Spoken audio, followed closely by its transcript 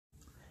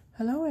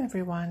Hello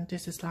everyone,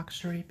 this is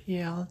Luxury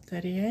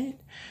PL38.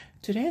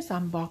 Today's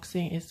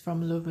unboxing is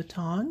from Louis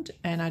Vuitton,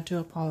 and I do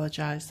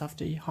apologize of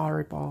the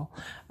horrible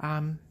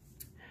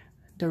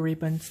the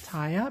ribbons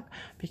tie-up,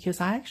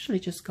 because I actually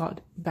just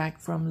got back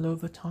from Louis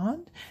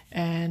Vuitton,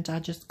 and I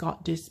just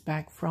got this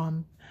bag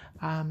from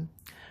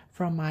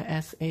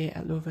my SA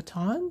at Louis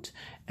Vuitton,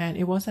 and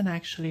it wasn't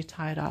actually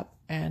tied up,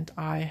 and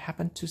I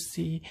happened to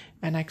see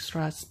an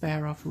extra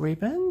spare of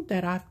ribbon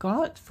that I've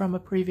got from a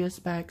previous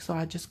bag, so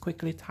I just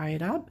quickly tie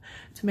it up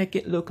to make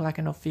it look like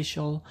an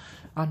official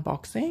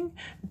unboxing.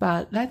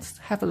 But let's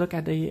have a look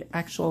at the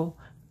actual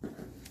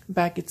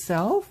bag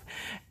itself.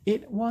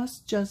 It was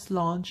just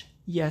launched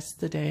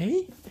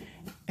yesterday,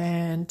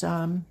 and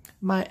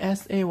my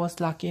SA was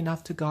lucky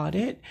enough to got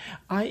it.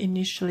 I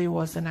initially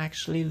wasn't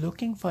actually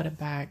looking for the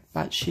bag,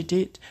 but she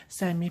did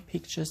send me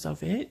pictures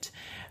of it.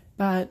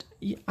 But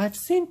I've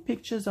seen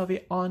pictures of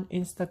it on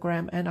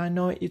Instagram, and I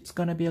know it's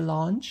gonna be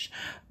launched,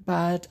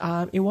 but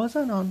it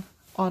wasn't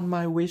on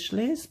my wish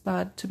list.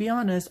 But to be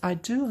honest, I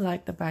do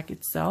like the bag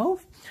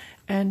itself,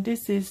 and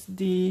this is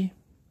the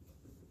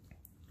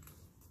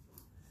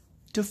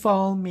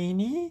Deauville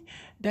Mini.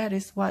 That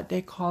is what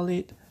they call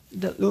it.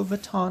 The Louis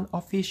Vuitton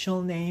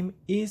official name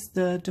is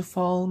the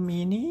Deauville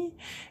Mini,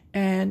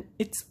 and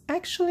it's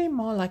actually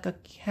more like a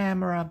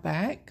camera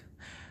bag.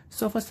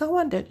 So for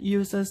someone that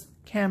uses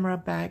camera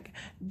bag,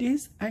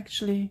 this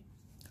actually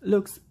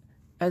looks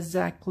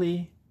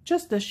exactly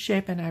just the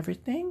shape and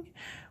everything,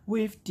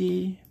 with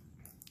the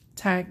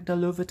tag, the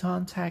Louis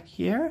Vuitton tag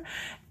here.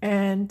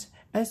 And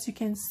as you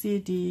can see,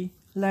 the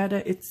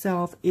leather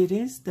itself, it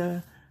is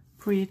the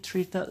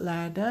pre-treated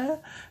leather,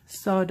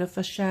 so the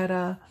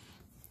fascia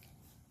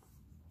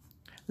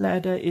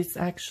leather is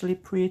actually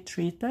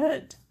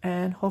pre-treated,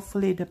 and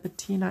hopefully the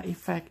patina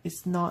effect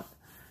is not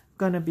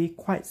gonna be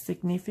quite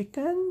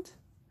significant.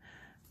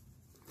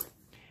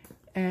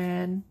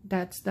 And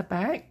that's the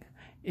bag.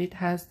 It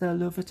has the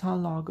Louis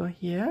Vuitton logo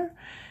here,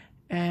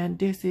 and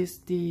this is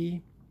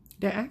they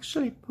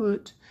actually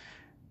put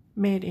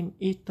made in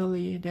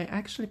Italy. They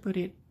actually put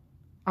it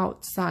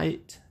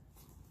outside,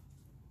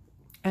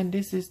 and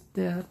this is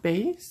the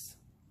base.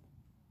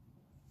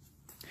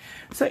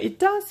 So it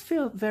does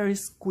feel very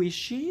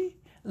squishy,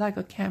 like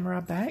a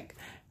camera bag.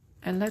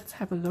 And let's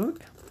have a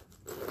look.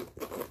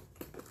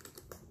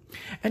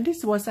 And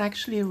this was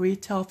actually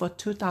retail for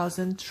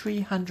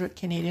 2,300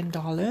 Canadian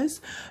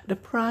dollars. The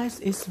price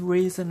is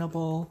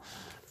reasonable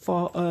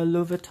for a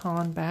Louis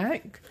Vuitton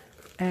bag.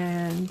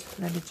 And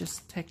let me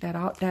just take that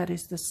out. That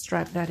is the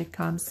strap that it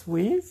comes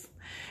with.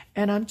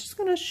 And I'm just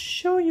going to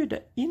show you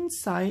the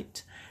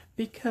inside,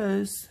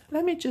 because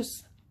let me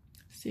just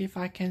see if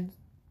I can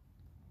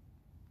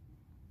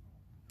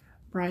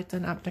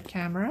brighten up the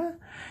camera.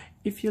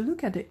 If you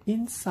look at the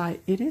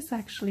inside, it is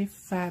actually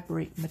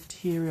fabric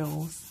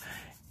materials.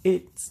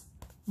 It's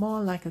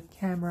more like a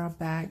camera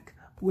bag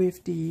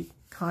with the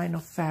kind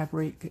of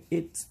fabric.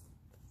 It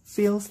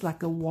feels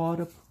like a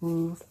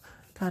waterproof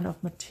kind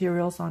of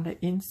materials on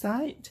the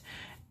inside,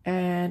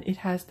 and it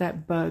has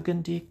that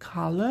burgundy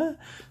color.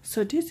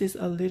 So this is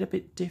a little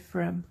bit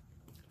different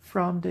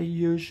from the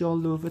usual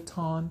Louis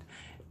Vuitton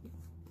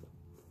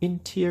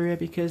interior,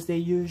 because they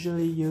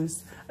usually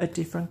use a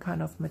different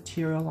kind of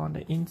material on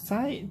the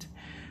inside.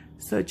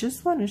 So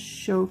just want to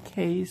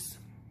showcase.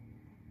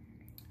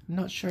 I'm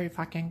not sure if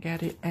I can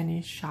get it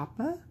any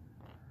sharper.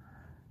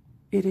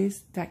 It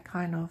is that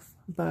kind of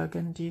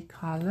burgundy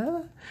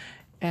color.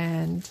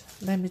 And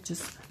let me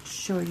just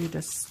show you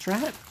the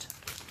strap.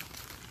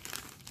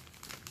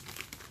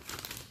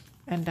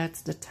 And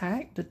that's the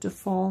tag, the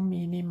Deauville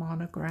Mini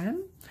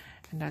Monogram.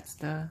 And that's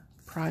the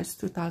price,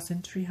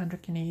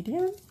 2,300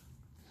 Canadian.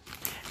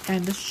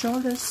 And the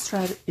shoulder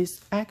strap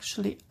is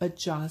actually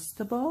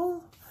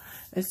adjustable.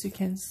 As you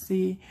can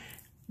see,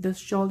 the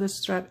shoulder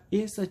strap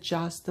is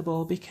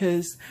adjustable,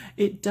 because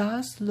it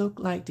does look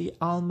like the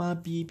Alma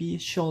BB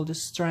shoulder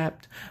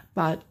strap,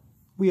 but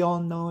we all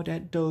know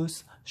that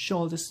those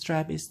shoulder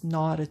strap is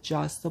not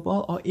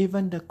adjustable, or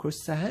even the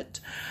corset.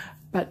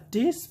 But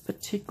this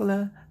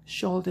particular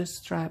shoulder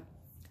strap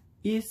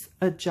is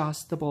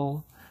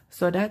adjustable.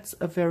 So that's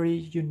a very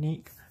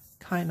unique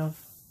kind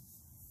of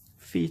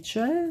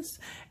features,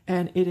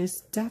 and it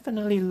is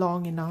definitely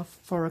long enough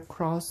for a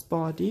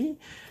crossbody.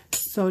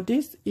 So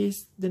this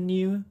is the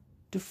new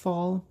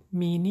Deauville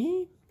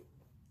Mini,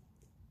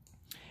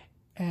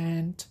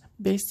 and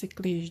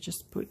basically you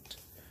just put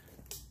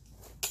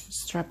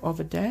strap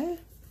over there,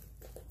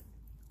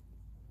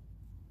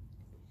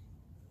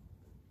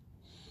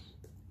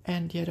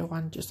 and the other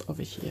one just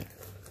over here.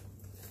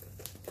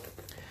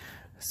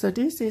 So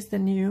this is the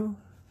new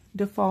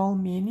Deauville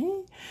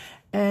Mini,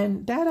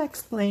 and that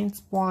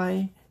explains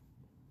why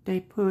they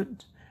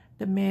put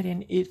the made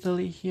in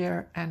Italy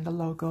here and the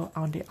logo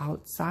on the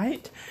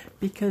outside,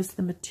 because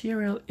the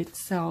material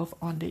itself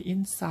on the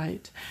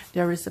inside,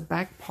 there is a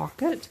back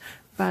pocket,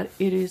 but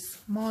it is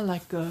more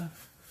like a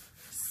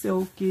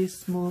silky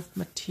smooth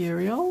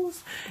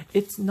materials.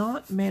 It's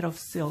not made of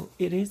silk,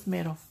 it is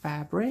made of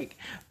fabric,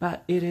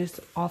 but it is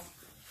of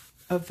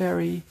a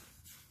very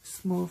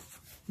smooth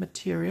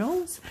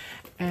materials.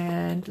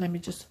 And let me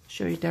just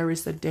show you, there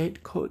is a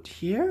date code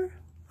here.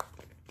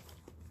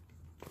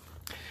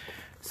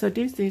 So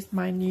this is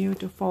my new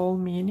Deauville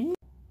mini.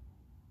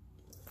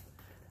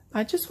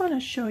 I just want to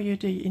show you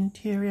the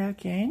interior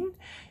again,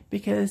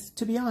 because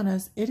to be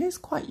honest, it is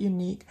quite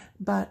unique,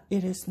 but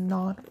it is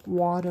not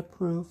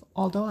waterproof,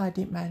 although I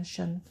did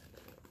mention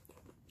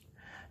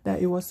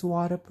that it was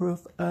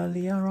waterproof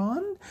earlier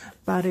on,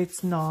 but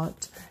it's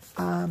not,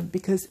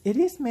 because it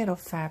is made of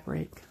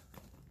fabric.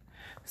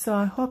 So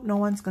I hope no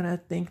one's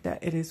gonna think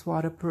that it is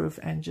waterproof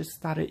and just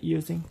started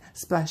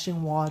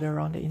splashing water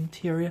on the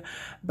interior.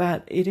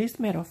 But it is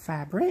made of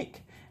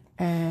fabric,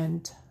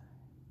 and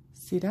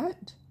see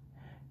that?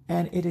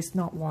 And it is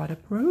not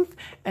waterproof.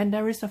 And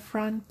there is a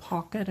front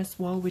pocket as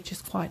well, which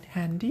is quite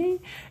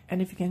handy.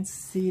 And if you can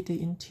see the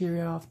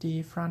interior of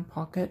the front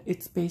pocket,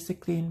 it's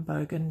basically in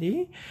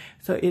burgundy.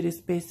 So it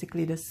is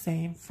basically the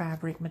same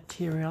fabric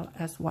material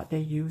as what they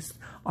used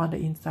on the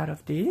inside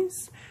of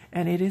this.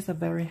 And it is a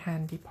very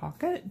handy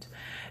pocket.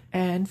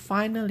 And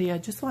finally, I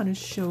just want to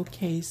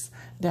showcase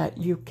that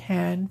you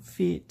can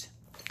fit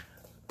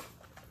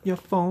your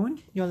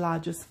phone, your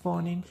largest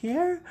phone, in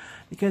here,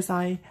 because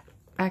I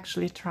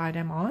actually try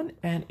them on,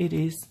 and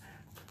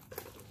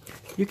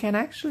you can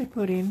actually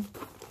put in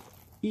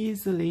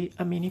easily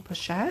a mini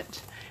pochette.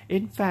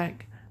 In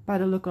fact, by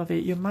the look of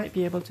it, you might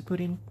be able to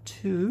put in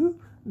 2,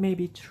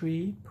 maybe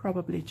 3,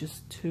 probably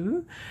just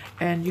 2,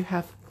 and you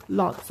have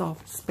lots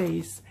of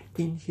space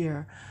in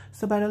here.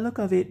 So by the look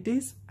of it,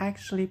 this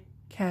actually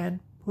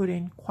can put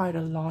in quite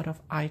a lot of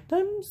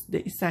items,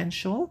 the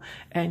essential,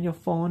 and your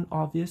phone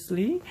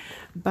obviously.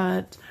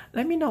 But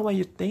let me know what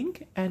you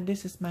think. And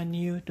this is my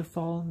new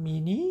Deauville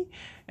mini.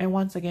 And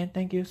once again,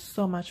 thank you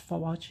so much for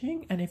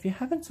watching, and if you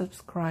haven't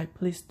subscribed,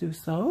 please do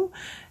so.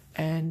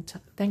 And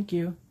thank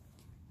you.